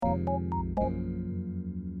Peace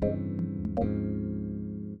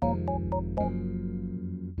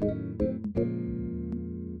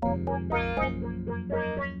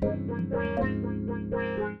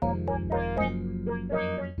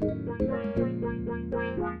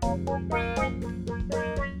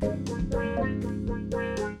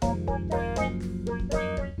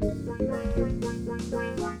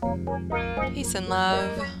and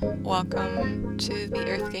love. Welcome to the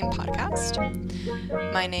Earth Game Podcast.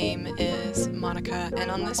 My name is Monica,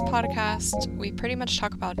 and on this podcast, we pretty much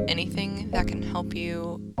talk about anything that can help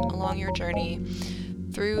you along your journey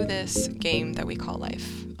through this game that we call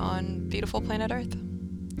life on beautiful planet Earth.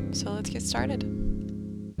 So let's get started.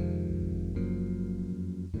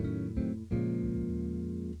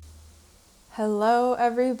 Hello,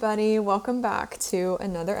 everybody. Welcome back to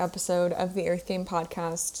another episode of the Earth Game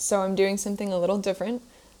Podcast. So I'm doing something a little different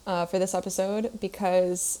for this episode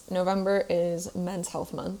because November is Men's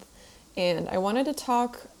Health Month. And I wanted to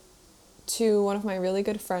talk to one of my really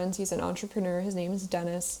good friends. He's an entrepreneur. His name is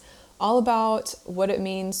Dennis. All about what it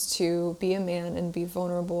means to be a man and be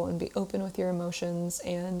vulnerable and be open with your emotions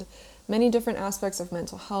and many different aspects of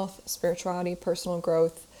mental health, spirituality, personal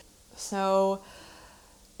growth. So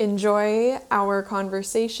enjoy our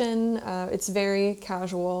conversation. It's very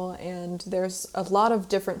casual and there's a lot of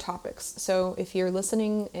different topics. So if you're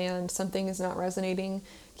listening and something is not resonating,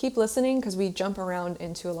 keep listening because we jump around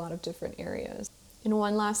into a lot of different areas. And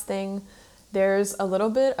one last thing, there's a little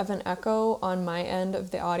bit of an echo on my end of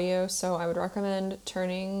the audio, so I would recommend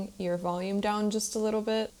turning your volume down just a little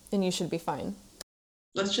bit and you should be fine.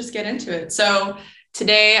 Let's just get into it. So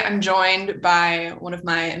today I'm joined by one of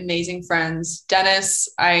my amazing friends, Dennis.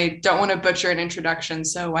 I don't want to butcher an introduction,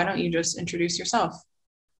 so why don't you just introduce yourself?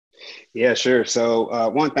 Yeah, sure. So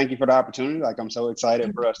one, thank you for the opportunity. I'm so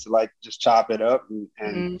excited for us to just chop it up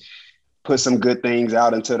and put some good things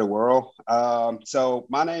out into the world. So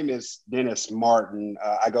my name is Dennis Martin.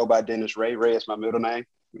 I go by Dennis Ray. Ray is my middle name,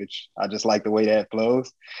 which I just like the way that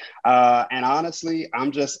flows. And honestly,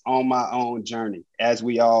 I'm just on my own journey, as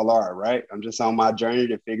we all are, right? I'm just on my journey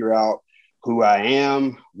to figure out who I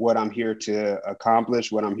am, what I'm here to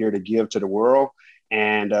accomplish, what I'm here to give to the world,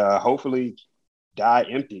 and hopefully die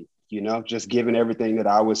empty, just giving everything that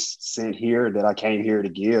I was sent here, that I came here to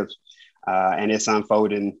give. And it's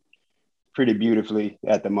unfolding pretty beautifully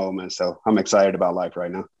at the moment. So I'm excited about life right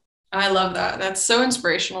now. I love that. That's so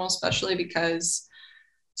inspirational, especially because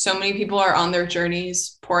so many people are on their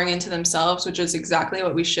journeys pouring into themselves, which is exactly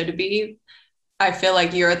what we should be. I feel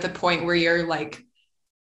like you're at the point where you're like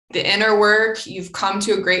the inner work, you've come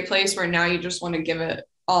to a great place where now you just want to give it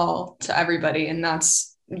all to everybody. And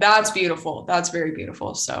that's beautiful. That's very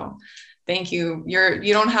beautiful. So thank you.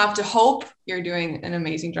 You don't have to hope. You're doing an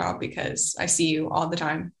amazing job because I see you all the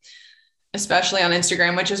time, especially on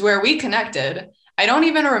Instagram, which is where we connected. I don't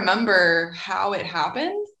even remember how it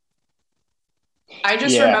happened. I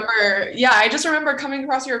just remember coming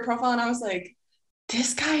across your profile and I was like,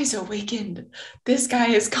 this guy is awakened. This guy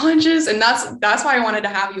is conscious. And that's why I wanted to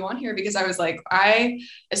have you on here, because I was like,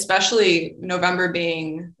 especially November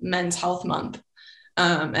being Men's Health Month.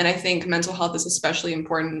 And I think mental health is especially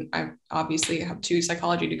important. I obviously have 2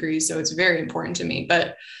 psychology degrees, so it's very important to me,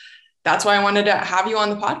 but that's why I wanted to have you on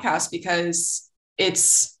the podcast, because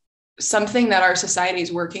it's something that our society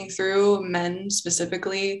is working through, men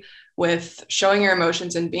specifically, with showing your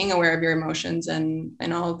emotions and being aware of your emotions and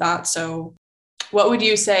all of that. So what would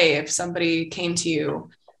you say if somebody came to you,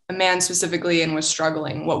 a man specifically, and was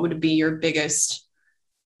struggling? What would be your biggest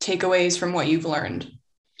takeaways from what you've learned?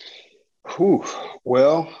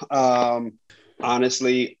 Well,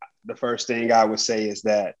 honestly, the first thing I would say is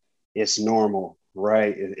that it's normal,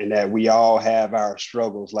 right? And that we all have our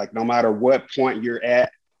struggles. Like no matter what point you're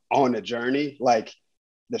at on the journey,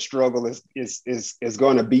 the struggle is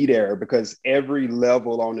going to be there, because every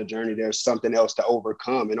level on the journey, there's something else to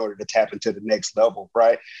overcome in order to tap into the next level,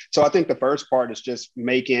 right? So I think the first part is just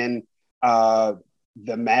making the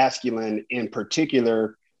masculine in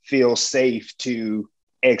particular feel safe to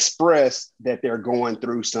express that they're going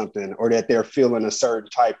through something or that they're feeling a certain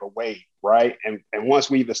type of way, right? And once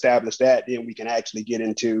we've established that, then we can actually get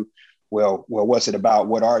into, well, what's it about?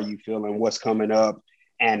 What are you feeling? What's coming up?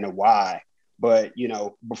 And the why. But,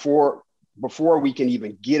 before we can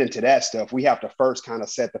even get into that stuff, we have to first kind of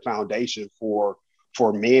set the foundation for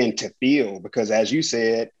men to feel, because as you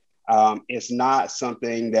said, it's not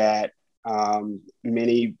something that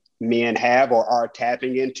many men have or are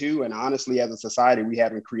tapping into. And honestly, as a society, we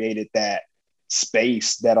haven't created that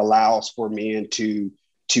space that allows for men to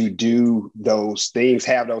do those things,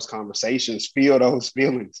 have those conversations, feel those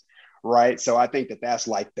feelings, right? So I think that that's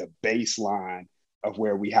like the baseline. of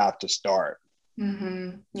where we have to start.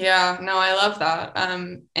 Yeah, no, I love that.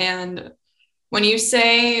 And when you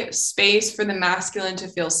say space for the masculine to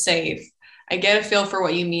feel safe, I get a feel for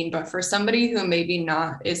what you mean, but for somebody who maybe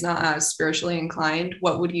is not as spiritually inclined,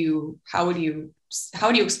 how would you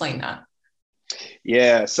explain that?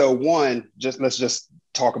 Yeah. So let's just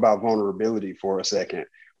talk about vulnerability for a second,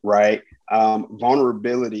 right?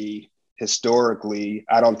 Vulnerability historically,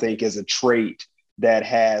 I don't think is a trait that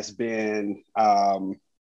has been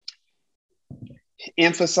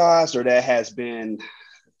emphasized, or that has been,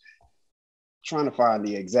 trying to find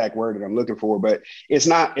the exact word that I'm looking for, but it's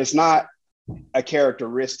not a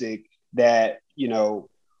characteristic that,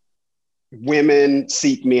 women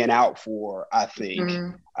seek men out for, I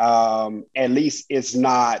think. At least it's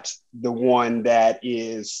not the one that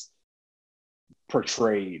is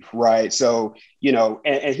portrayed, right? So,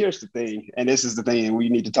 and here's the thing, and this is the thing, and we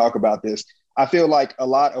need to talk about this. I feel like a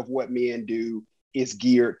lot of what men do is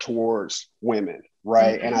geared towards women,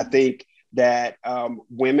 right? And I think that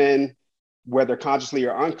women, whether consciously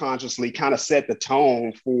or unconsciously, kind of set the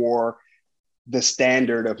tone for the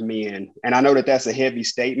standard of men. And I know that that's a heavy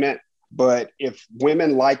statement, but if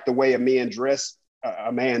women like the way a man dresses,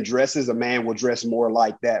 a man will dress more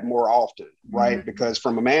like that more often, right? Because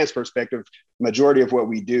from a man's perspective, majority of what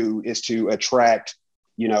we do is to attract,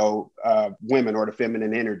 women or the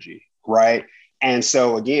feminine energy, right? And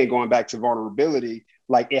so again, going back to vulnerability,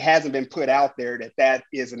 like it hasn't been put out there that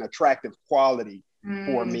is an attractive quality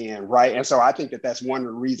for men, right? And so I think that that's one of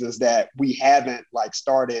the reasons that we haven't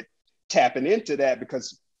started tapping into that,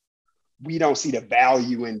 because we don't see the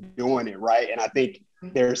value in doing it, right? And I think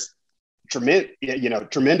there's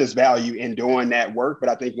tremendous value in doing that work. But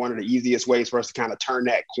I think one of the easiest ways for us to kind of turn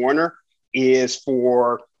that corner is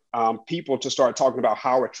for people to start talking about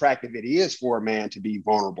how attractive it is for a man to be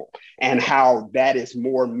vulnerable, and how that is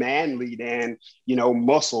more manly than,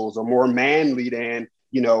 muscles, or more manly than,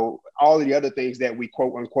 all of the other things that we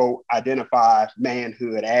quote unquote identify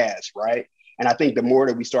manhood as, right? And I think the more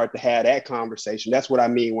that we start to have that conversation, that's what I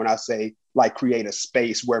mean when I say create a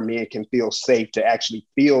space where men can feel safe to actually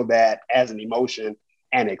feel that as an emotion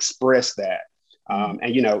and express that.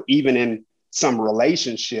 And, even in some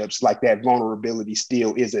relationships, that vulnerability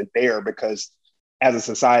still isn't there, because as a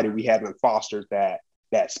society, we haven't fostered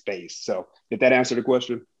that space. So did that answer the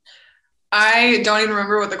question? I don't even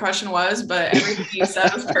remember what the question was, but everything you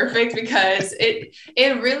said was perfect, because it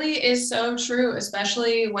really is so true,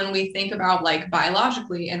 especially when we think about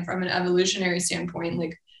biologically and from an evolutionary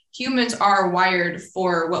standpoint. Humans are wired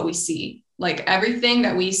for what we see. Everything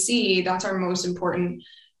that we see, that's our most important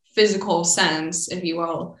physical sense, if you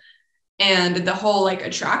will. And the whole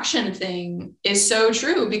attraction thing is so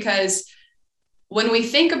true, because when we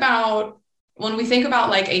think about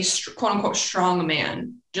a quote unquote strong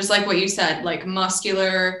man, just like what you said,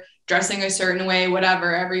 muscular, dressing a certain way,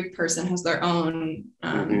 whatever, every person has their own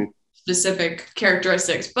specific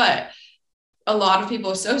characteristics, but a lot of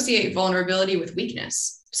people associate vulnerability with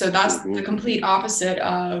weakness. So that's the complete opposite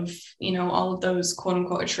of, all of those quote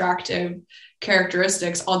unquote attractive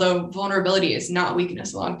characteristics. Although vulnerability is not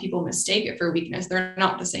weakness, a lot of people mistake it for weakness. They're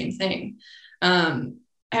not the same thing.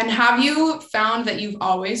 And have you found that you've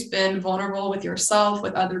always been vulnerable with yourself,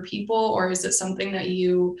 with other people, or is it something that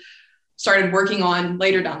you started working on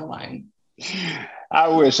later down the line? I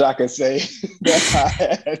wish I could say that I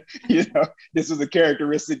had, this was a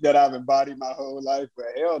characteristic that I've embodied my whole life, but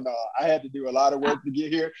hell no, I had to do a lot of work to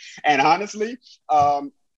get here. And honestly,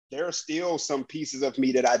 there are still some pieces of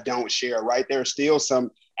me that I don't share, right? There are still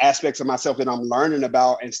some aspects of myself that I'm learning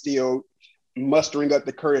about and still mustering up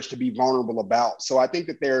the courage to be vulnerable about. So I think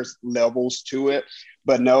that there's levels to it,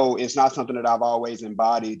 but no, it's not something that I've always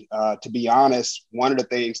embodied. To be honest, one of the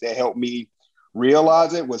things that helped me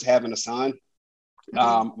realize it was having a son.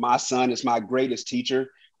 My son is my greatest teacher,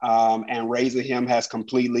 and raising him has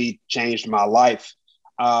completely changed my life.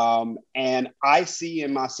 And I see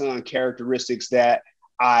in my son characteristics that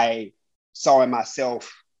I saw in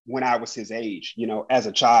myself when I was his age, as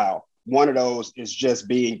a child. One of those is just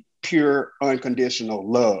being pure, unconditional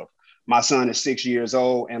love. My son is 6 years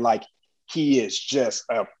old, and he is just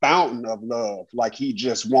a fountain of love. He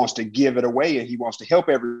just wants to give it away, and he wants to help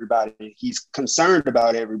everybody. He's concerned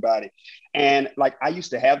about everybody. And I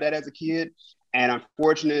used to have that as a kid. And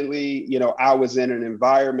unfortunately, I was in an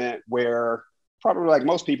environment where, probably like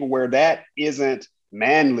most people, where that isn't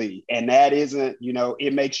manly, and that isn't,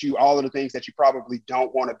 it makes you all of the things that you probably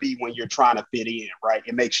don't want to be when you're trying to fit in, right?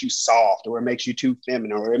 It makes you soft, or it makes you too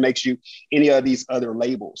feminine, or it makes you any of these other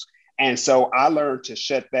labels. And so I learned to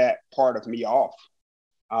shut that part of me off.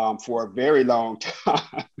 for a very long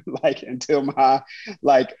time, like until my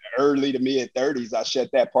like early to mid 30s. I shut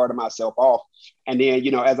that part of myself off. And then,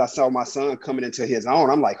 you know, as I saw my son coming into his own,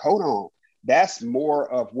 I'm like, hold on, that's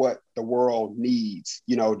more of what the world needs.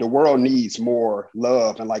 You know, the world needs more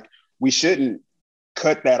love. And like, we shouldn't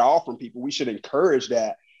cut that off from people. We should encourage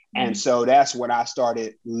that. Mm-hmm. And so that's when I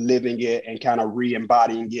started living it and kind of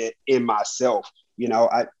re-embodying it in myself. You know,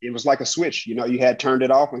 it was like a switch. You know, you had turned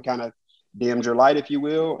it off and kind of dimmed your light, if you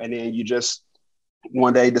will. And then you just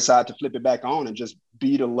one day decide to flip it back on and just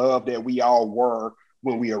be the love that we all were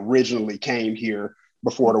when we originally came here,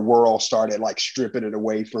 before the world started like stripping it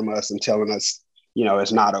away from us and telling us, you know,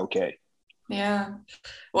 it's not okay. Yeah.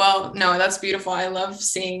 Well, no, that's beautiful. I love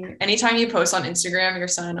seeing anytime you post on Instagram, your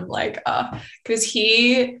son, I'm like, because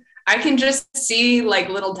I can just see like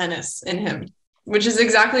little Dennis in him, which is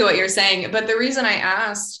exactly what you're saying. But the reason I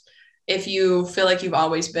asked if you feel like you've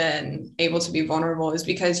always been able to be vulnerable is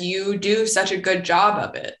because you do such a good job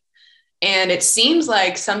of it. And it seems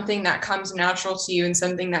like something that comes natural to you and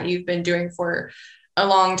something that you've been doing for a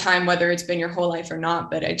long time, whether it's been your whole life or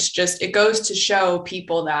not. But it's just, it goes to show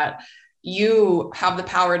people that you have the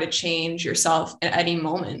power to change yourself at any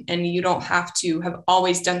moment. And you don't have to have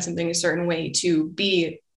always done something a certain way to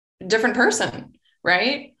be a different person,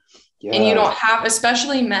 right? Yeah. And you don't have,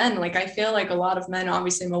 especially men, like I feel like a lot of men,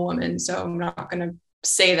 obviously I'm a woman, so I'm not going to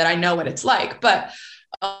say that I know what it's like, but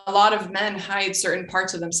a lot of men hide certain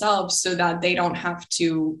parts of themselves so that they don't have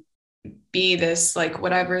to be this, like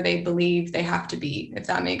whatever they believe they have to be, if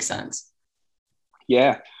that makes sense.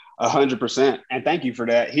 Yeah, 100%. And thank you for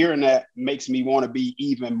that. Hearing that makes me want to be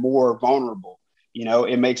even more vulnerable. You know,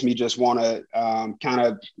 it makes me just want to kind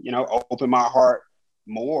of, you know, open my heart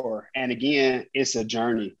more. And again, it's a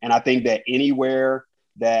journey. And I think that anywhere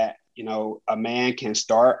that, you know, a man can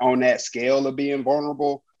start on that scale of being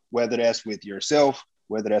vulnerable, whether that's with yourself,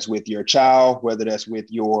 whether that's with your child, whether that's with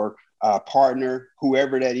your partner,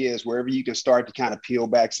 whoever that is, wherever you can start to kind of peel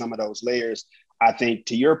back some of those layers, I think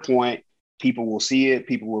to your point, people will see it,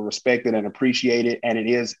 people will respect it and appreciate it. And it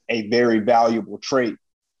is a very valuable trait,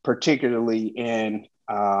 particularly in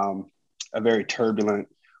a very turbulent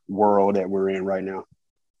world that we're in right now.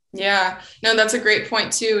 Yeah, no, that's a great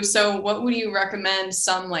point too. So what would you recommend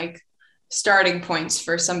some like starting points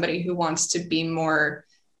for somebody who wants to be more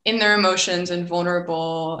in their emotions and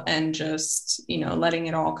vulnerable and just, you know, letting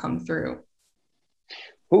it all come through?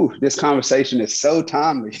 Ooh, this conversation is so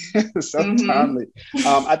timely, timely.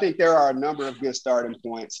 I think there are a number of good starting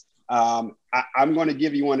points. I'm going to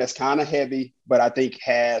give you one that's kind of heavy, but I think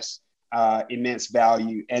has immense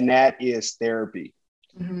value, and that is therapy.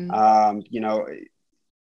 You know,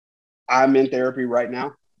 I'm in therapy right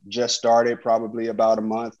now, just started probably about a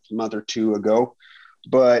month or two ago.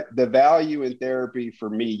 But the value in therapy for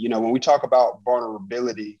me, you know, when we talk about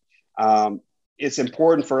vulnerability, it's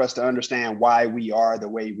important for us to understand why we are the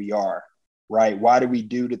way we are, right? Why do we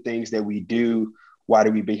do the things that we do? Why do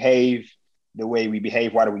we behave the way we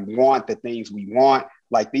behave? Why do we want the things we want?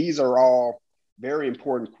 Like, these are all very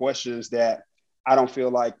important questions that I don't feel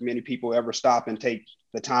like many people ever stop and take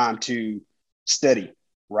the time to study,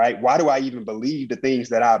 right? Why do I even believe the things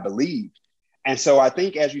that I believe? And so I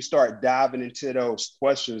think as you start diving into those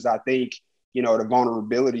questions, I think, you know, the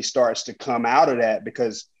vulnerability starts to come out of that,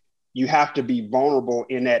 because you have to be vulnerable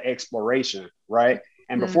in that exploration, right?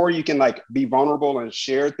 And before you can like be vulnerable and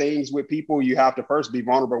share things with people, you have to first be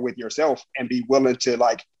vulnerable with yourself and be willing to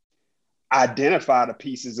like identify the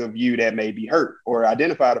pieces of you that may be hurt, or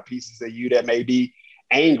identify the pieces of you that may be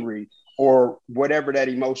angry, or whatever that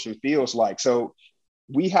emotion feels like. So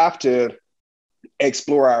we have to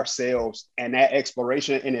explore ourselves, and that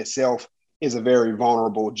exploration in itself is a very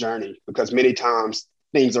vulnerable journey, because many times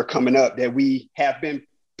things are coming up that we have been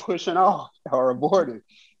pushing off or avoiding,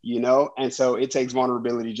 you know? And so it takes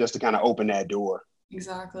vulnerability just to kind of open that door.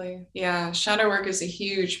 Exactly. Yeah. Shadow work is a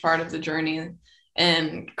huge part of the journey,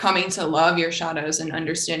 and coming to love your shadows and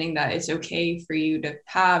understanding that it's okay for you to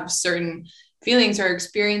have certain feelings or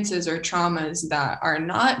experiences or traumas that are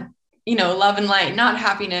not, you know, love and light, not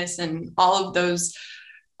happiness, and all of those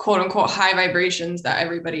quote unquote high vibrations that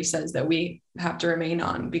everybody says that we have to remain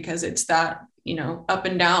on, because it's that, you know, up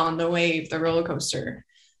and down the wave, the roller coaster.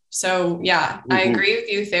 So yeah, I agree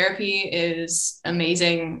with you. Therapy is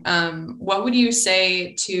amazing. What would you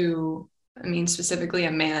say to, I mean, specifically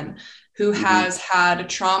a man who has had a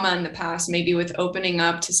trauma in the past, maybe with opening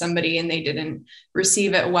up to somebody and they didn't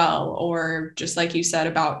receive it well, or just like you said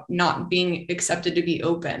about not being accepted to be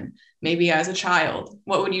open, maybe as a child?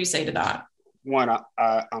 What would you say to that? One,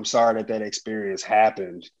 I'm sorry that experience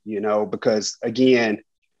happened, you know, because again,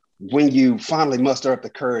 when you finally muster up the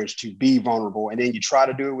courage to be vulnerable and then you try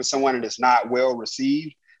to do it with someone and it's not well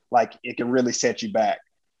received, like it can really set you back,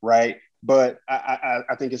 right? But I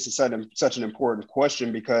think it's such an important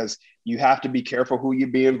question because you have to be careful who you're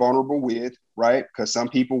being vulnerable with, right? Because some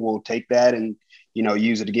people will take that and,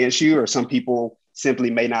 use it against you, or some people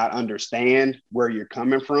simply may not understand where you're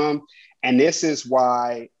coming from. And this is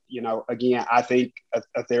why, again, I think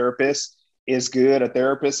a therapist is good, a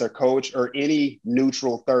therapist or coach or any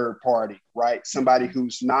neutral third party, right? Somebody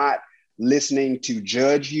who's not listening to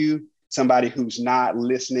judge you, somebody who's not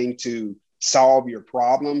listening to solve your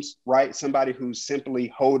problems, right? Somebody who's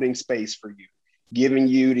simply holding space for you, giving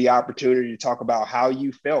you the opportunity to talk about how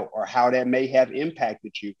you felt or how that may have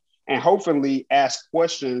impacted you, and hopefully ask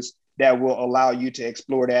questions that will allow you to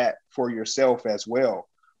explore that for yourself as well,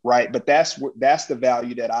 right? But that's the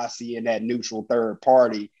value that I see in that neutral third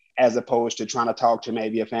party, as opposed to trying to talk to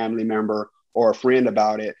maybe a family member or a friend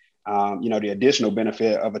about it. The additional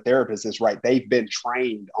benefit of a therapist is, right, they've been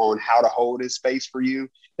trained on how to hold this space for you.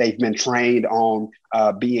 They've been trained on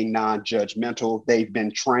being non-judgmental. They've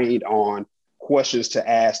been trained on questions to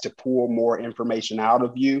ask to pull more information out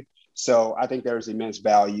of you. So I think there's immense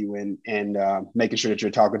value in making sure that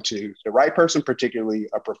you're talking to the right person, particularly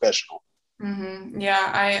a professional. Mm-hmm. Yeah,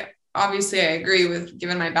 I agree with,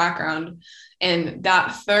 given my background, and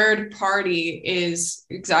that third party is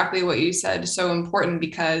exactly what you said, so important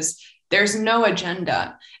because there's no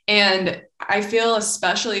agenda. And I feel,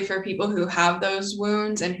 especially for people who have those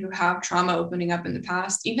wounds and who have trauma opening up in the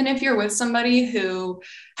past, even if you're with somebody who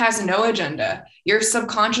has no agenda, you're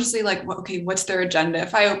subconsciously like, well, okay, what's their agenda?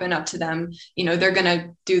 If I open up to them, they're going to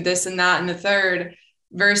do this and that and the third.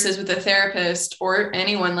 Versus with a therapist or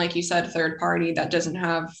anyone, like you said, third party that doesn't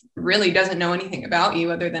know anything about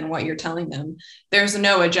you other than what you're telling them. There's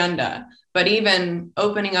no agenda. But even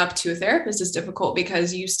opening up to a therapist is difficult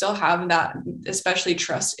because you still have that, especially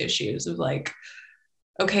trust issues of like,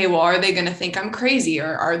 okay, well, are they going to think I'm crazy,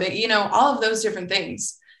 or are they, all of those different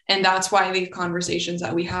things. And that's why the conversations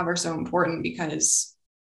that we have are so important, because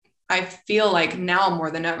I feel like now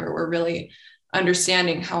more than ever, we're really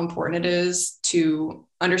understanding how important it is to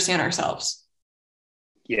understand ourselves.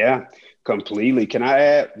 Yeah, completely. Can I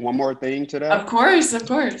add one more thing to that? Of course, of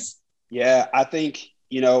course. Yeah, I think,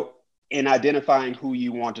 in identifying who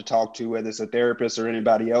you want to talk to, whether it's a therapist or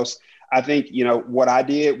anybody else, I think, what I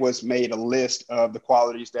did was made a list of the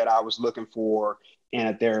qualities that I was looking for in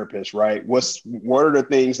a therapist, right? What are the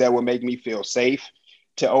things that would make me feel safe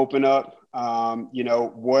to open up?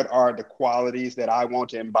 What are the qualities that I want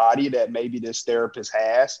to embody that maybe this therapist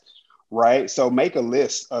has, right? So make a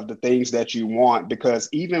list of the things that you want, because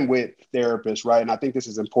even with therapists, right? And I think this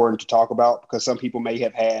is important to talk about because some people may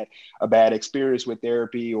have had a bad experience with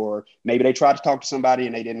therapy, or maybe they tried to talk to somebody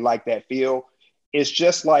and they didn't like that feel. It's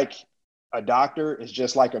just like a doctor, it's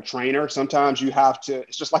just like a trainer. Sometimes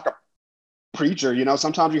it's just like a preacher,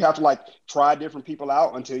 sometimes you have to like try different people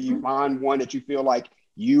out until you find one that you feel like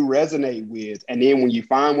you resonate with. And then when you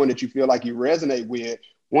find one that you feel like you resonate with,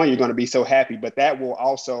 one, you're going to be so happy, but that will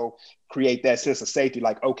also create that sense of safety.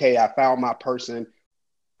 Like, okay, I found my person.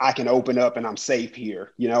 I can open up and I'm safe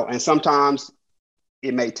here, and sometimes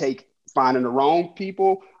it may take finding the wrong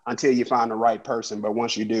people until you find the right person. But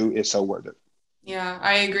once you do, it's so worth it. Yeah,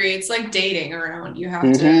 I agree. It's like dating around. You have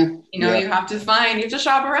Mm-hmm. to, you have to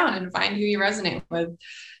shop around and find who you resonate with.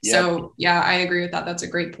 Yep. So yeah, I agree with that. That's a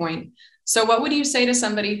great point. So what would you say to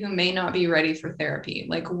somebody who may not be ready for therapy?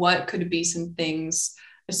 Like, what could be some things,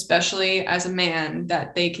 especially as a man,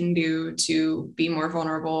 that they can do to be more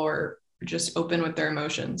vulnerable or just open with their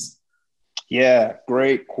emotions? Yeah,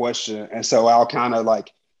 great question. And so I'll kind of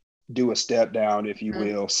like do a step down, if you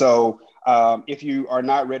will. So if you are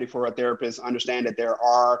not ready for a therapist, understand that there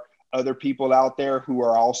are other people out there who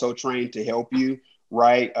are also trained to help you,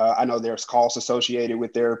 right? I know there's costs associated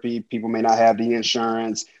with therapy. People may not have the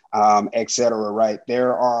insurance, et cetera, right?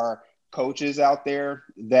 There are coaches out there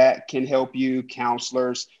that can help you,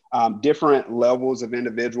 counselors, different levels of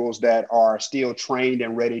individuals that are still trained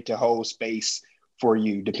and ready to hold space for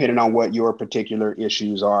you, depending on what your particular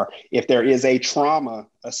issues are. If there is a trauma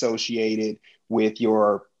associated with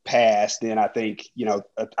your past, then I think,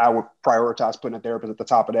 I would prioritize putting a therapist at the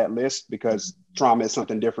top of that list, because trauma is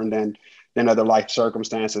something different than other life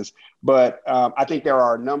circumstances. But I think there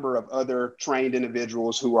are a number of other trained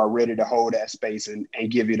individuals who are ready to hold that space and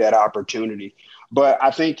give you that opportunity. But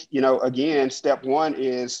I think, again, step one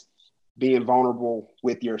is being vulnerable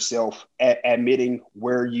with yourself, admitting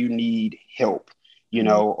where you need help,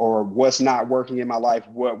 or what's not working in my life.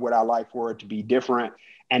 What would I like for it to be different?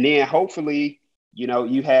 And then hopefully,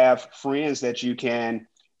 you have friends that you can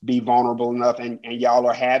be vulnerable enough and y'all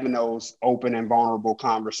are having those open and vulnerable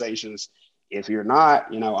conversations. If you're not,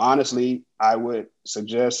 honestly, I would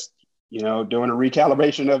suggest, doing a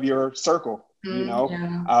recalibration of your circle.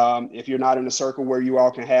 Yeah. If you're not in a circle where you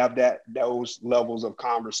all can have those levels of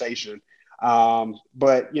conversation.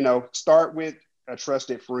 But start with a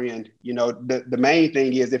trusted friend. The main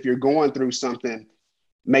thing is, if you're going through something,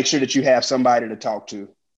 make sure that you have somebody to talk to,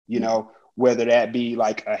 whether that be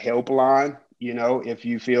like a helpline, if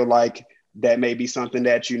you feel like that may be something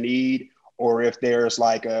that you need, or if there's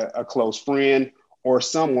like a close friend or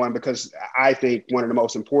someone, because I think one of the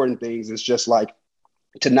most important things is just like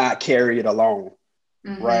to not carry it alone.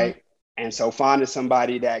 Right. And so finding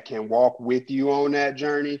somebody that can walk with you on that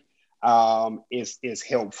journey is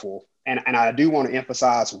helpful. And I do want to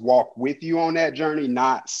emphasize, walk with you on that journey,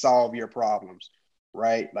 not solve your problems.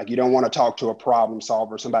 Right. Like, you don't want to talk to a problem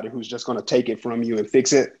solver, somebody who's just going to take it from you and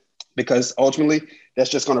fix it, because ultimately that's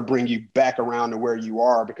just going to bring you back around to where you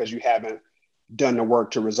are, because you haven't done the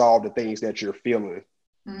work to resolve the things that you're feeling,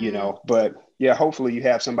 but yeah, hopefully you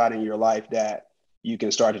have somebody in your life that you can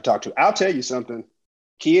start to talk to. I'll tell you something.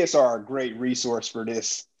 Kids are a great resource for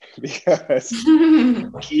this, because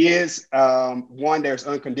kids, one, there's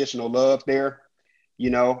unconditional love there,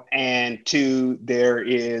 and two, there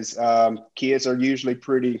is, kids are usually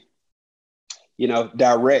pretty,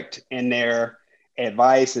 direct in their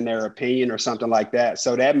advice and their opinion or something like that.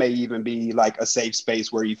 So that may even be like a safe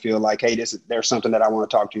space where you feel like, hey, there's something that I want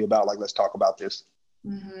to talk to you about. Like, let's talk about this.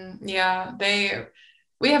 Yeah,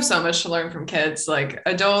 we have so much to learn from kids. Like,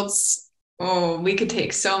 adults, we could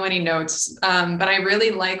take so many notes. But I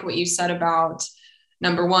really like what you said about,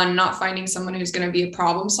 number one, not finding someone who's going to be a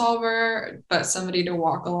problem solver, but somebody to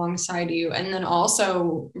walk alongside you. And then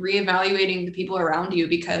also reevaluating the people around you,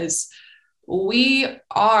 because we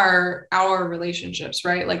are our relationships,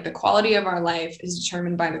 right? Like, the quality of our life is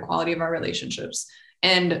determined by the quality of our relationships.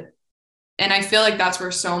 And I feel like that's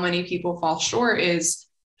where so many people fall short, is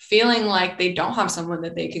feeling like they don't have someone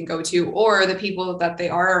that they can go to, or the people that they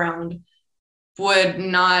are around would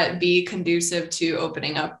not be conducive to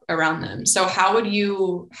opening up around them. So how would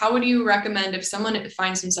you recommend, if someone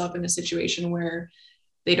finds himself in a situation where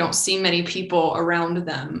they don't see many people around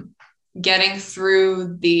them, getting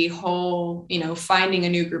through the whole, finding a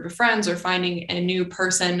new group of friends or finding a new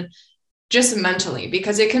person, just mentally?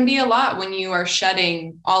 Because it can be a lot when you are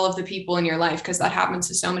shedding all of the people in your life, because that happens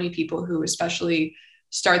to so many people who especially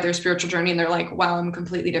start their spiritual journey and they're like, wow, I'm a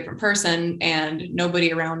completely different person and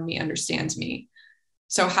nobody around me understands me.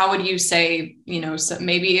 So how would you say, so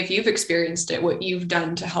maybe if you've experienced it, what you've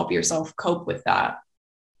done to help yourself cope with that?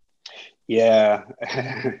 Yeah,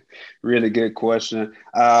 really good question.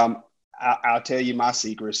 I'll tell you my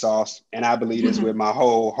secret sauce, and I believe this with my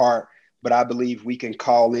whole heart, but I believe we can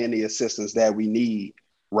call in the assistance that we need,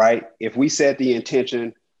 right? If we set the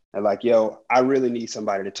intention and like, yo, I really need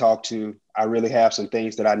somebody to talk to. I really have some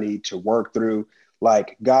things that I need to work through,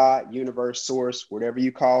 like God, universe, source, whatever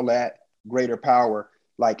you call that, greater power.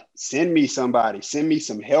 Like, send me somebody, send me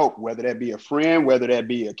some help, whether that be a friend, whether that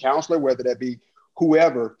be a counselor, whether that be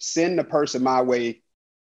whoever, send the person my way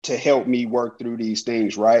to help me work through these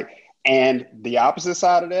things, right? And the opposite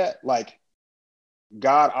side of that, like,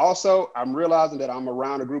 God also, I'm realizing that I'm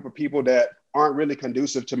around a group of people that aren't really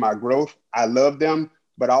conducive to my growth. I love them,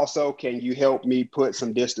 but also, can you help me put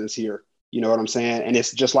some distance here? You know what I'm saying? And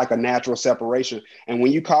it's just like a natural separation. And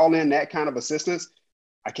when you call in that kind of assistance,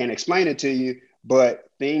 I can't explain it to you, but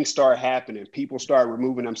things start happening. People start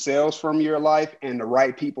removing themselves from your life, and the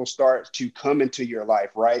right people start to come into your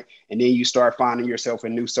life, right? And then you start finding yourself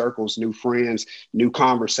in new circles, new friends, new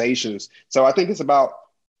conversations. So I think it's about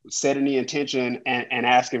setting the intention and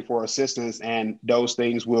asking for assistance, and those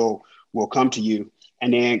things will come to you.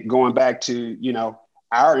 And then going back to,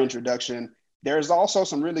 our introduction, there's also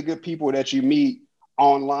some really good people that you meet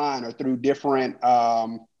online or through different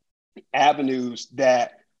avenues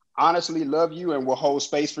that honestly love you and will hold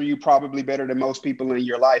space for you probably better than most people in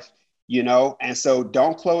your life, And so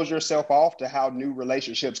don't close yourself off to how new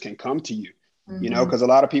relationships can come to you, because a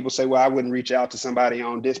lot of people say, well, I wouldn't reach out to somebody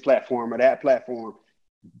on this platform or that platform.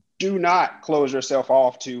 Do not close yourself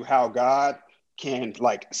off to how God can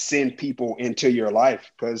like send people into your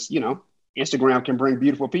life, because, Instagram can bring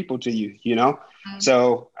beautiful people to you.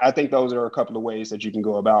 So I think those are a couple of ways that you can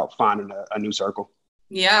go about finding a new circle.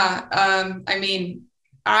 Yeah. I mean,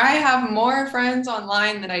 I have more friends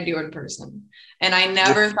online than I do in person. And I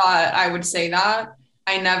never thought I would say that.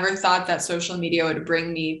 I never thought that social media would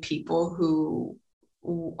bring me people who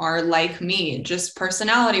are like me, just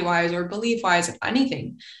personality wise or belief wise,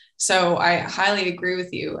 anything. So I highly agree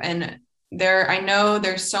with you. And I know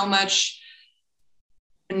there's so much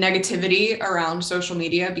negativity around social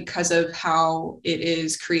media because of how it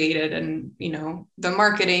is created and, you know, the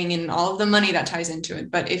marketing and all of the money that ties into it.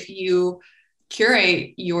 But if you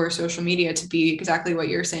curate your social media to be exactly what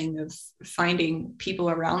you're saying, of finding people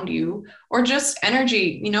around you, or just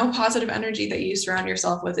energy, you know, positive energy that you surround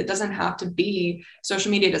yourself with. It doesn't have to be, social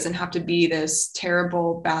media doesn't have to be this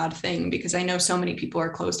terrible, bad thing, because I know so many people are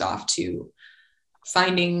closed off to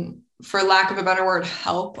finding, for lack of a better word,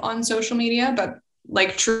 help on social media. But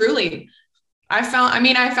like, truly, I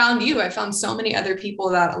found you. I found so many other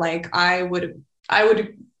people that like I would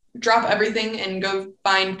drop everything and go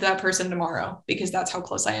find that person tomorrow, because that's how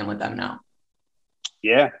close I am with them now.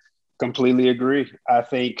 Yeah, completely agree. I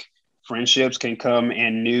think friendships can come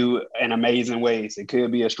in new and amazing ways. It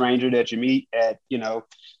could be a stranger that you meet at, you know,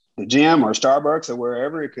 the gym or Starbucks or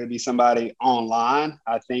wherever. It could be somebody online.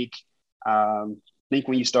 I think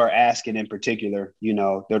when you start asking in particular, you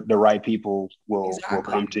know, the right people will come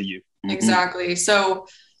Exactly. to you. Mm-hmm. Exactly. So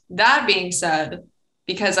that being said,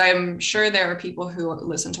 because I'm sure there are people who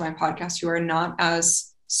listen to my podcast who are not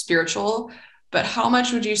as spiritual, but how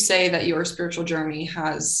much would you say that your spiritual journey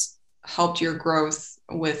has helped your growth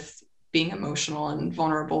with being emotional and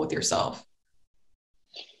vulnerable with yourself?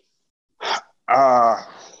 Uh,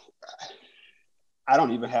 I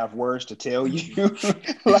don't even have words to tell you,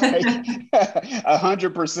 like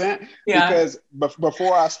 100%, Yeah. because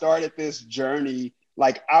before I started this journey,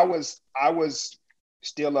 like I was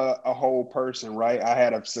still a whole person, right? I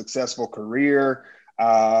had a successful career,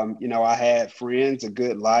 you know, I had friends, a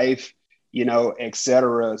good life, you know,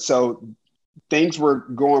 etc. So things were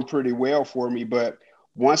going pretty well for me, but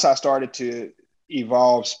once I started to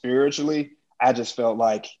evolve spiritually, I just felt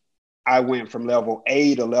like I went from level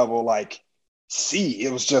A to level like C.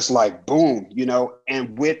 It was just like boom, you know.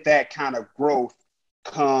 And with that kind of growth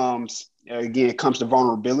comes, again, comes the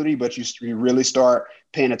vulnerability, but you really start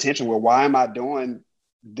paying attention. Well, why am I doing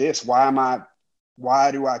this? Why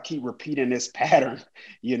do I keep repeating this pattern?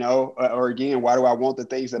 You know, or again, why do I want the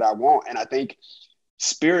things that I want? And I think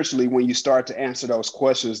spiritually, when you start to answer those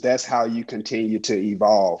questions, that's how you continue to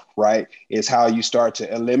evolve, right? It's how you start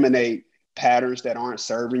to eliminate patterns that aren't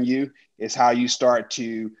serving you. It's how you start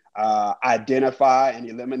to identify and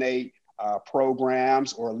eliminate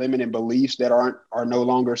programs or limiting beliefs that are no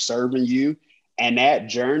longer serving you. And that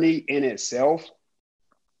journey in itself,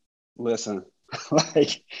 listen,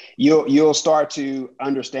 like you'll start to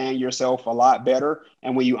understand yourself a lot better,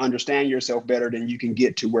 and when you understand yourself better, then you can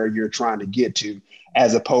get to where you're trying to get to,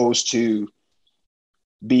 as opposed to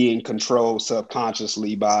being controlled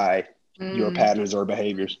subconsciously by your Mm-hmm. patterns or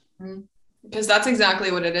behaviors. Because that's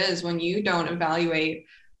exactly what it is. When you don't evaluate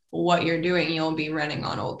what you're doing, you'll be running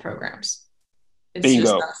on old programs. It's just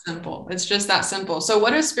Bingo. that simple. It's just that simple. So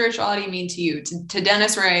what does spirituality mean to you? To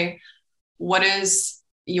Dennis Ray, what is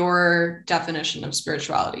your definition of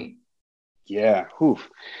spirituality? Yeah. Whew.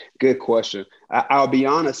 Good question. I'll be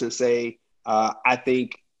honest and say I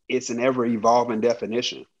think it's an ever evolving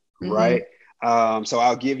definition, Mm-hmm. right? So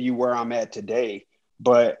I'll give you where I'm at today.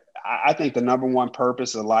 But I think the number one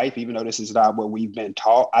purpose of life, even though this is not what we've been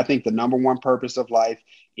taught, I think the number one purpose of life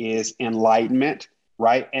is enlightenment,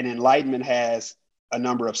 right? And enlightenment has a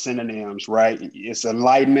number of synonyms, right? It's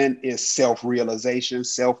enlightenment, it's self-realization,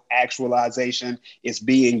 self-actualization, it's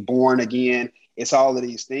being born again, it's all of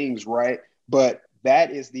these things, right? But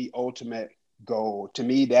that is the ultimate goal to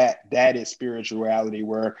me. That is spirituality,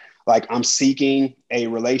 where like I'm seeking a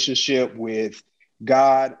relationship with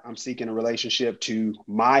God. I'm seeking a relationship to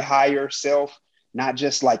my higher self, not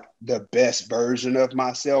just like the best version of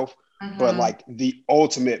myself, but Mm-hmm. like the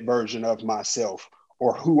ultimate version of myself,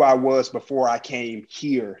 or who I was before I came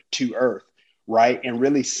here to earth, right? And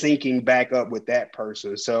really syncing back up with that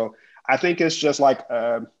person. So I think it's just like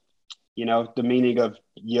you know, the meaning of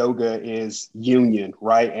yoga is union,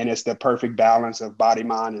 right? And it's the perfect balance of body,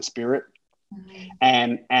 mind, and spirit,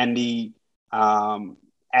 Mm-hmm. and the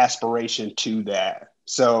aspiration to that.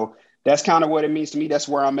 So that's kind of what it means to me. That's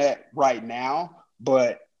where I'm at right now.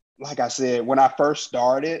 But like I said, when I first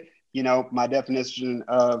started, you know, my definition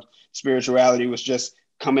of spirituality was just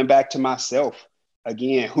coming back to myself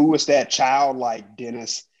again. Who was that childlike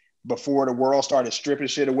Dennis before the world started stripping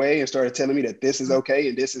shit away and started telling me that this is okay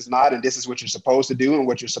and this is not, and this is what you're supposed to do and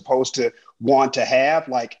what you're supposed to want to have?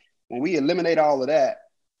 Like when we eliminate all of that,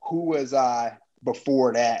 who was I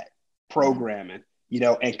before that programming, you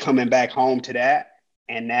know, and coming back home to that?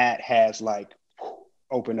 And that has like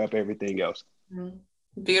opened up everything else. Mm-hmm.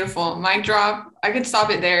 Beautiful. Mic drop. I could stop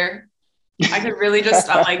it there. I could really just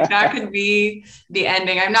like that could be the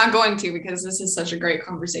ending. I'm not going to, because this is such a great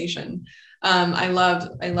conversation. I loved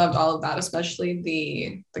all of that, especially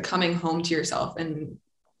the coming home to yourself and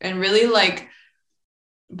and really like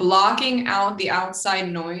blocking out the outside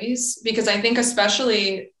noise, because I think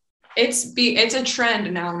especially it's a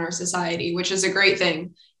trend now in our society, which is a great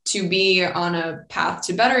thing, to be on a path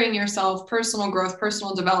to bettering yourself, personal growth,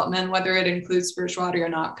 personal development, whether it includes spirituality or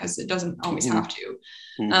not, because it doesn't always have to.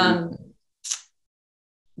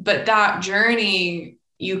 But that journey,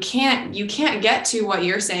 you can't get to what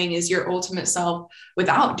you're saying is your ultimate self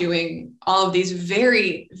without doing all of these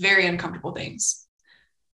very, very uncomfortable things.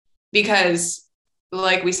 Because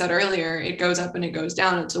like we said earlier, it goes up and it goes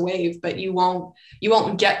down. It's a wave, but you won't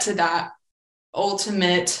get to that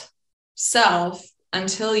ultimate self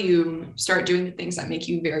until you start doing the things that make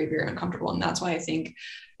you very, very uncomfortable. And that's why I think,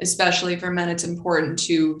 especially for men, it's important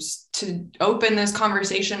to open this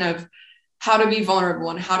conversation of how to be vulnerable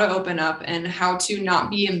and how to open up and how to not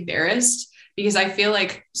be embarrassed. Because I feel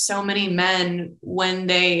like so many men, when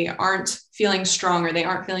they aren't feeling strong or they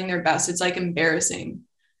aren't feeling their best, it's like embarrassing.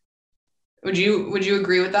 Would you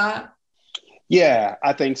agree with that? Yeah,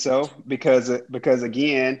 I think so. Because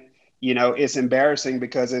again, it's embarrassing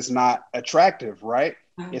because it's not attractive, right?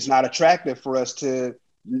 It's not attractive for us to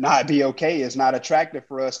not be okay. It's not attractive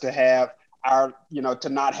for us to have to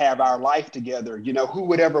not have our life together. Who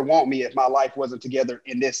would ever want me if my life wasn't together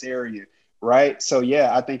in this area, right? So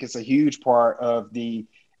yeah, I think it's a huge part of the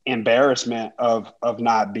embarrassment of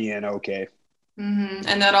not being okay. Mm-hmm.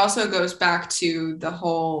 And that also goes back to the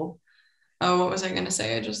whole, oh, what was I going to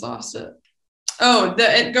say? I just lost it. Oh,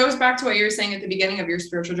 it goes back to what you were saying at the beginning of your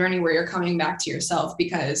spiritual journey, where you're coming back to yourself.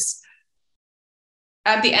 Because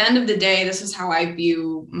at the end of the day, this is how I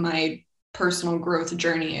view my personal growth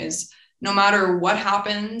journey: is no matter what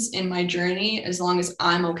happens in my journey, as long as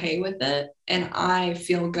I'm okay with it and I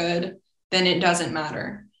feel good, then it doesn't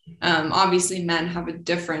matter. Obviously, men have a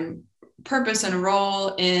different purpose and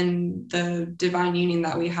role in the divine union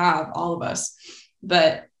that we have, all of us.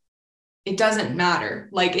 But it doesn't matter.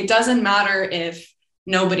 Like, it doesn't matter if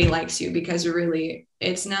nobody likes you, because really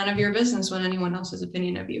it's none of your business what anyone else's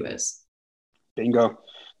opinion of you is. Bingo.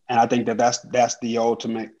 And I think that's the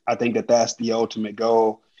ultimate. I think that's the ultimate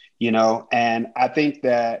goal, and I think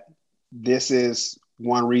that this is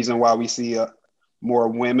one reason why we see more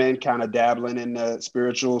women kind of dabbling in the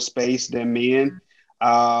spiritual space than men,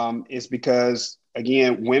 is because,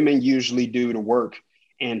 again, women usually do the work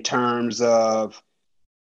in terms of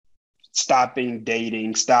stopping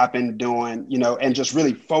dating, stopping doing, and just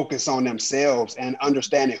really focus on themselves and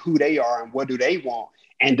understanding who they are and what do they want,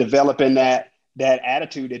 and developing that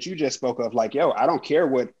attitude that you just spoke of, like, yo, I don't care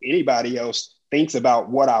what anybody else thinks about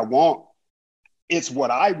what I want. It's what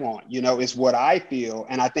I want, it's what I feel.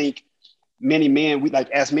 And I think many men,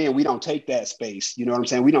 as men, we don't take that space. You know what I'm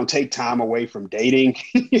saying? We don't take time away from dating,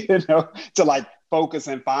 to like focus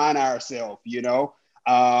and find ourselves,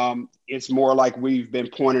 it's more like we've been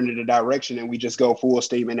pointed in a direction and we just go full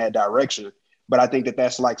steam in that direction. But I think that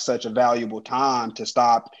that's like such a valuable time to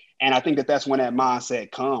stop. And I think that that's when that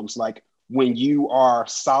mindset comes. Like, when you are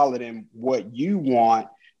solid in what you want,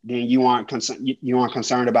 then you aren't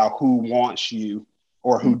concerned about who wants you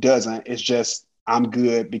or who doesn't. It's just, I'm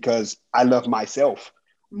good because I love myself.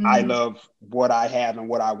 I love what I have and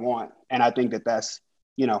what I want. And I think that that's,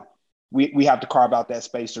 we have to carve out that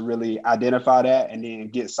space to really identify that and then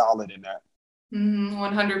get solid in that.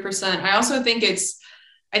 100%. I also think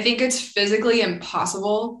it's physically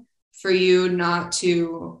impossible for you not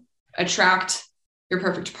to attract your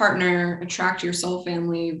perfect partner, attract your soul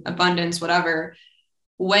family, abundance, whatever,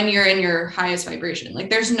 when you're in your highest vibration. Like,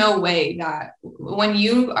 there's no way that when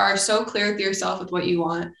you are so clear with yourself with what you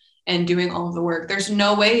want and doing all of the work, there's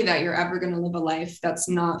no way that you're ever going to live a life that's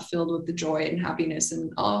not filled with the joy and happiness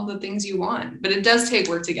and all the things you want. But it does take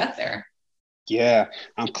work to get there. Yeah,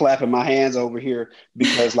 I'm clapping my hands over here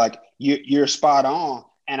because like you're spot on.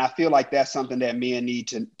 And I feel like that's something that men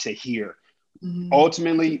need to hear.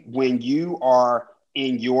 Ultimately, when you are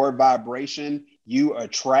in your vibration, you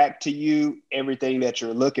attract to you everything that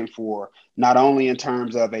you're looking for, not only in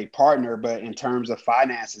terms of a partner, but in terms of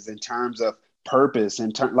finances, in terms of purpose,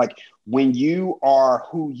 like when you are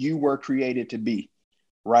who you were created to be,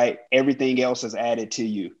 right? Everything else is added to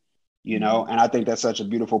you, and I think that's such a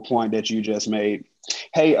beautiful point that you just made.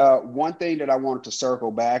 Hey, one thing that I wanted to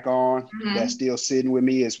circle back on that's still sitting with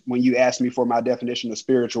me is when you asked me for my definition of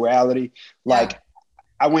spirituality, like,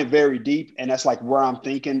 I went very deep, and that's like where I'm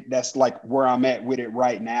thinking. That's like where I'm at with it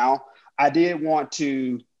right now. I did want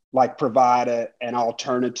to like provide an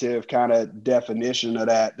alternative kind of definition of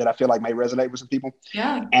that I feel like may resonate with some people.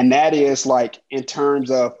 Yeah. And that is like in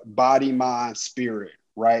terms of body, mind, spirit,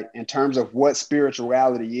 right? In terms of what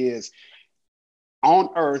spirituality is on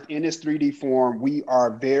earth in this 3D form, we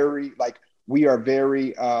are very like, we are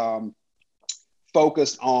very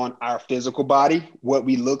focused on our physical body, what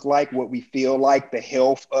we look like, what we feel like, the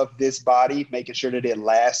health of this body, making sure that it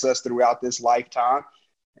lasts us throughout this lifetime.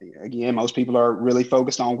 Again, most people are really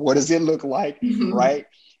focused on what does it look like, right?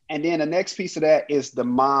 And then the next piece of that is the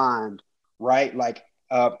mind, right? Like,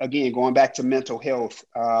 again, going back to mental health,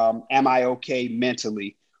 am I okay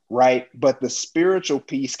mentally, right? But the spiritual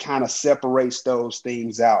piece kind of separates those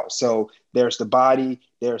things out. So there's the body,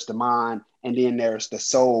 there's the mind, and then there's the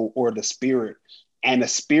soul or the spirit. And the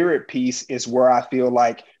spirit piece is where I feel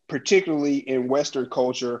like, particularly in Western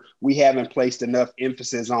culture, we haven't placed enough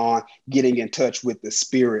emphasis on getting in touch with the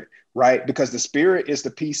spirit, right? Because the spirit is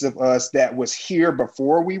the piece of us that was here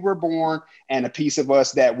before we were born and a piece of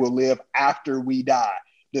us that will live after we die.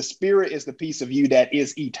 The spirit is the piece of you that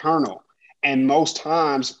is eternal. And most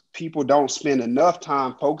times people don't spend enough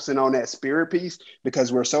time focusing on that spirit piece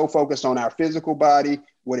because we're so focused on our physical body,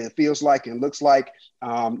 what it feels like and looks like.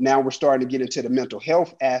 Now we're starting to get into the mental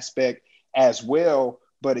health aspect as well.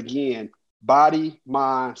 But again, body,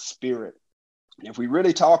 mind, spirit. And if we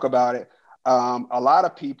really talk about it, a lot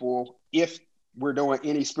of people, if we're doing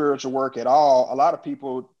any spiritual work at all, a lot of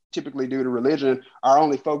people typically due to religion are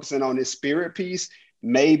only focusing on this spirit piece,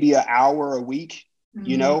 maybe an hour a week,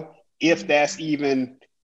 you know, if that's even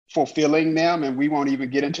fulfilling them. And we won't even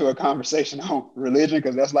get into a conversation on religion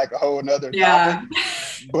because that's like a whole nother topic.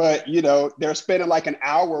 But, you know, they're spending like an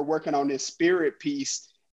hour working on this spirit piece,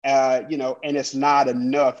 you know, and it's not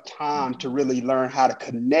enough time to really learn how to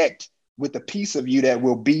connect with the piece of you that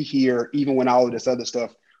will be here even when all of this other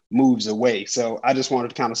stuff moves away. So I just wanted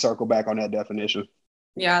to kind of circle back on that definition.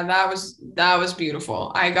 Yeah, that was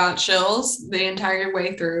beautiful. I got chills the entire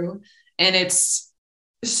way through. And it's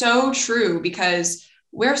so true because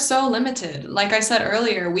we're so limited. Like I said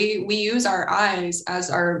earlier, we use our eyes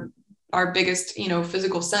as our biggest, you know,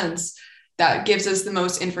 physical sense that gives us the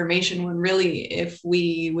most information, when really if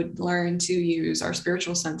we would learn to use our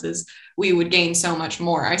spiritual senses, we would gain so much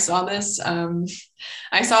more. I saw this, I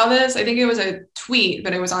think it was a tweet,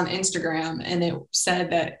 but it was on Instagram, and it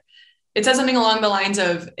said something along the lines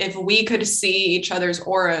of, if we could see each other's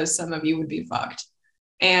auras, some of you would be fucked.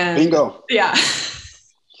 And bingo. Yeah.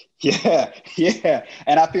 Yeah.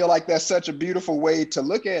 And I feel like that's such a beautiful way to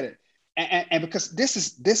look at it. And because this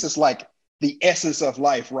is like the essence of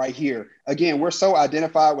life right here. Again, we're so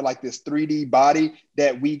identified with like this 3D body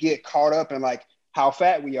that we get caught up in like how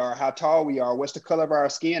fat we are, how tall we are, what's the color of our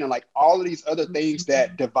skin, and like all of these other things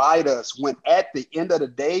that divide us, when at the end of the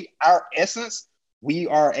day, our essence, we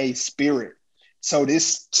are a spirit. So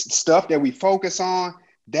this stuff that we focus on,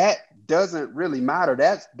 that doesn't really matter.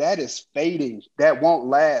 That is fading. That won't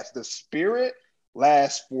last. The spirit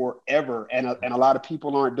lasts forever. And a lot of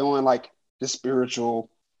people aren't doing like the spiritual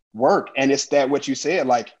work. And it's that what you said,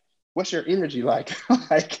 like, what's your energy like?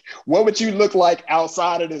 Like, what would you look like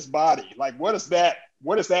outside of this body? Like, what does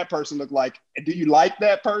that person look like? Do you like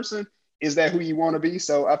that person? Is that who you want to be?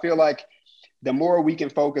 So I feel like the more we can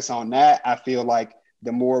focus on that, I feel like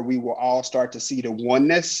the more we will all start to see the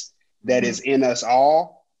oneness that is in us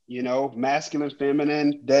all, you know, masculine,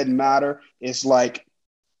 feminine, doesn't matter. It's like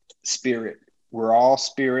spirit. We're all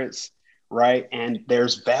spirits, right? And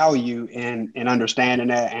there's value in understanding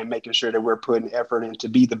that and making sure that we're putting effort in to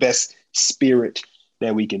be the best spirit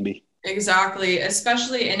that we can be. Exactly.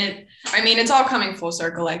 Especially in it. I mean, it's all coming full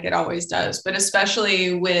circle like it always does, but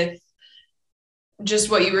especially with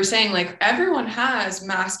just what you were saying, like everyone has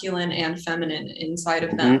masculine and feminine inside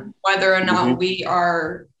of them, whether or not we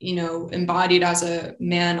are, you know, embodied as a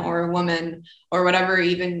man or a woman or whatever.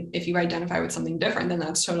 Even if you identify with something different, then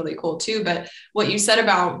that's totally cool too. But what you said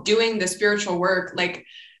about doing the spiritual work, like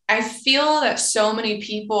I feel that so many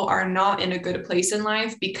people are not in a good place in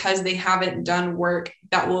life because they haven't done work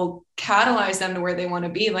that will catalyze them to where they want to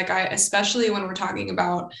be. Like especially when we're talking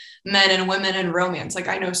about men and women and romance, like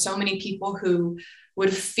I know so many people who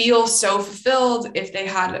would feel so fulfilled if they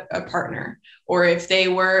had a partner or if they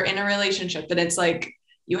were in a relationship, but it's like,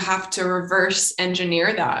 you have to reverse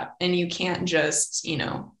engineer that. And you can't just, you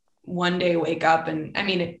know, one day wake up and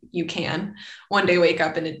you can one day wake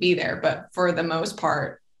up and it'd be there. But for the most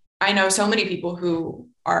part, I know so many people who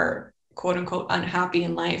are quote unquote unhappy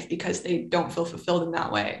in life because they don't feel fulfilled in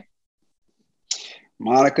that way.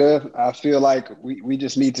 Monica, I feel like we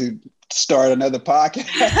just need to start another podcast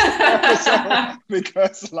episode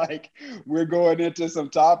because like we're going into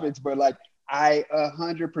some topics, but like I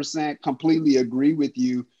 100% completely agree with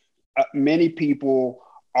you. Many people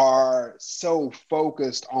are so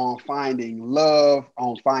focused on finding love,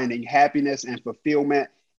 on finding happiness and fulfillment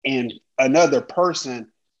in another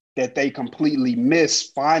person that they completely miss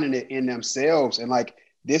finding it in themselves. And like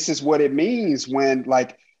this is what it means when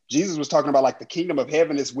like Jesus was talking about like the kingdom of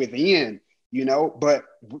heaven is within, but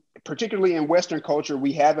particularly in Western culture,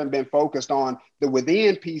 we haven't been focused on the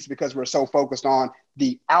within piece because we're so focused on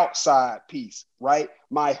the outside piece, right?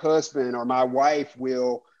 My husband or my wife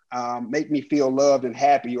will make me feel loved and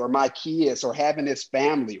happy, or my kids, or having this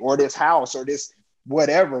family or this house or this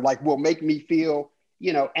whatever, like will make me feel,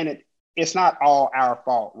 and it's not all our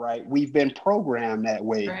fault, right? We've been programmed that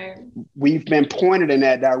way. Right. We've been pointed in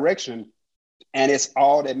that direction, and it's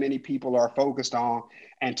all that many people are focused on.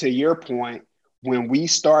 And to your point, when we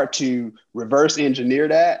start to reverse engineer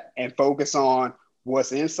that and focus on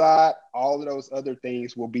what's inside, all of those other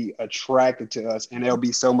things will be attracted to us, and they'll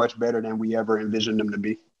be so much better than we ever envisioned them to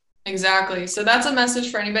be. Exactly. So that's a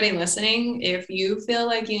message for anybody listening. If you feel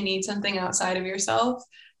like you need something outside of yourself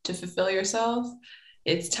to fulfill yourself,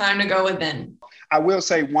 it's time to go within. I will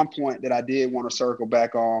say one point that I did want to circle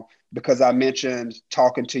back on, because I mentioned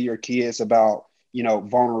talking to your kids about,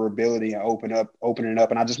 vulnerability and opening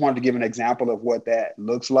up. And I just wanted to give an example of what that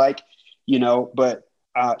looks like, but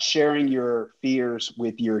sharing your fears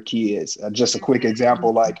with your kids. Just a quick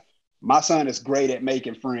example, like my son is great at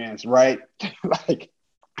making friends, right? Like,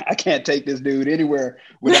 I can't take this dude anywhere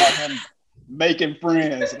without him making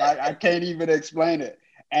friends. I can't even explain it.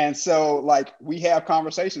 And so like we have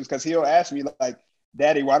conversations because he'll ask me like,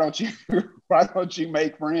 Daddy, why don't you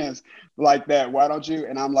make friends like that? Why don't you?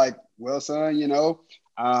 And I'm like, well, son,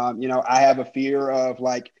 I have a fear of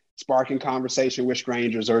like sparking conversation with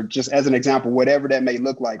strangers, or just as an example, whatever that may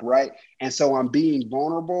look like. Right. And so I'm being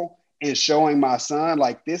vulnerable and showing my son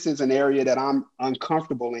like this is an area that I'm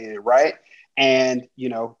uncomfortable in. Right. And,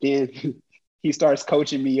 then he starts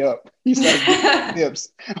coaching me up. He starts giving tips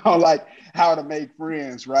on like how to make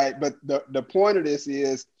friends, right? But the point of this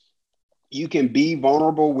is you can be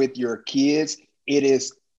vulnerable with your kids. It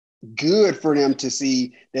is good for them to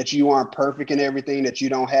see that you aren't perfect in everything, that you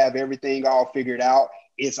don't have everything all figured out.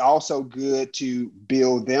 It's also good to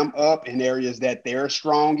build them up in areas that they're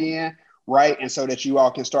strong in, right? And so that you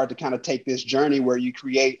all can start to kind of take this journey where you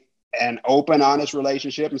create an open, honest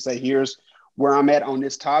relationship and say, here's where I'm at on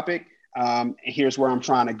this topic. And here's where I'm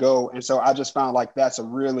trying to go. And so I just found like that's a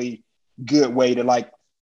really good way to like,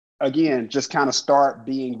 again, just kind of start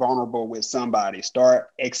being vulnerable with somebody, start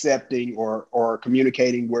accepting or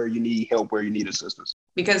communicating where you need help, where you need assistance.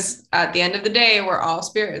 Because at the end of the day, we're all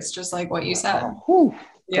spirits, just like what you said. Come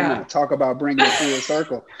on, talk about bringing it full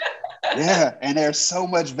circle. Yeah. And there's so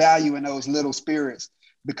much value in those little spirits,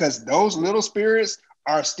 because those little spirits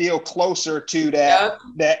are still closer to that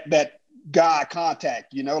God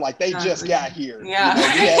contact, like they just got here. Yeah.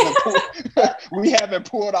 We haven't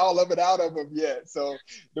pulled all of it out of them yet. So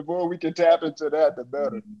the more we can tap into that, the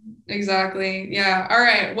better. Exactly. Yeah. All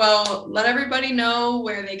right. Well, let everybody know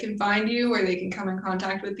where they can find you, where they can come in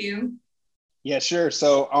contact with you. Yeah, sure.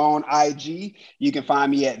 So on IG, you can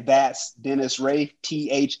find me at That's Dennis Ray,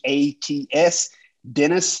 THATS,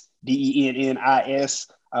 Dennis, DENNIS,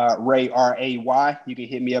 Ray, RAY. You can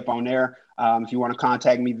hit me up on there. If you want to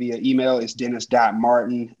contact me via email, it's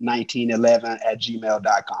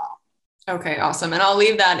dennis.martin1911@gmail.com. Okay, awesome. And I'll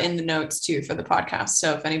leave that in the notes too for the podcast.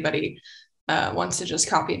 So if anybody wants to just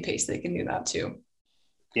copy and paste, they can do that too.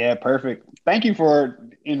 Yeah, perfect. Thank you for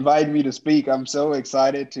inviting me to speak. I'm so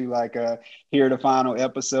excited to hear the final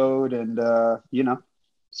episode and,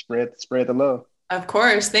 spread the love. Of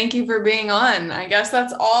course. Thank you for being on. I guess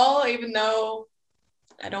that's all, even though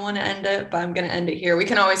I don't want to end it, but I'm going to end it here. We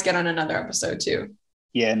can always get on another episode too.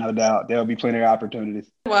 Yeah, no doubt. There'll be plenty of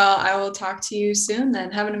opportunities. Well, I will talk to you soon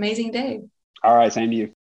then. Have an amazing day. All right. Same to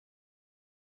you.